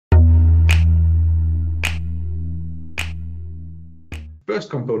first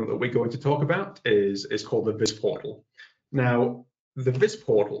component that we're going to talk about is called the VizPortal. Now, the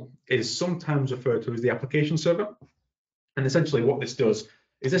VizPortal is sometimes referred to as the application server, and essentially what this does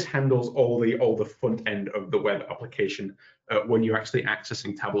is this handles all the front end of the web application when you're actually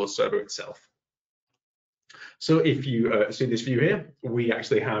accessing Tableau Server itself. So if you see this view here, we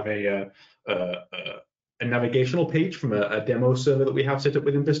actually have a navigational page from a demo server that we have set up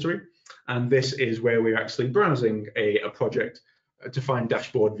within Vistory, and this is where we're actually browsing a project to find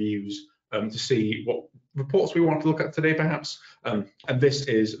dashboard views to see what reports we want to look at today, perhaps. And this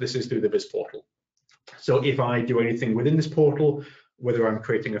is through the VizPortal. So if I do anything within this portal, whether I'm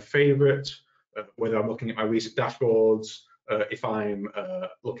creating a favorite, whether I'm looking at my recent dashboards, if I'm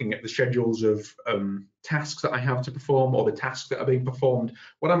looking at the schedules of tasks that I have to perform or the tasks that are being performed,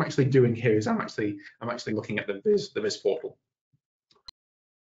 what I'm actually doing here is I'm actually looking at the VizPortal.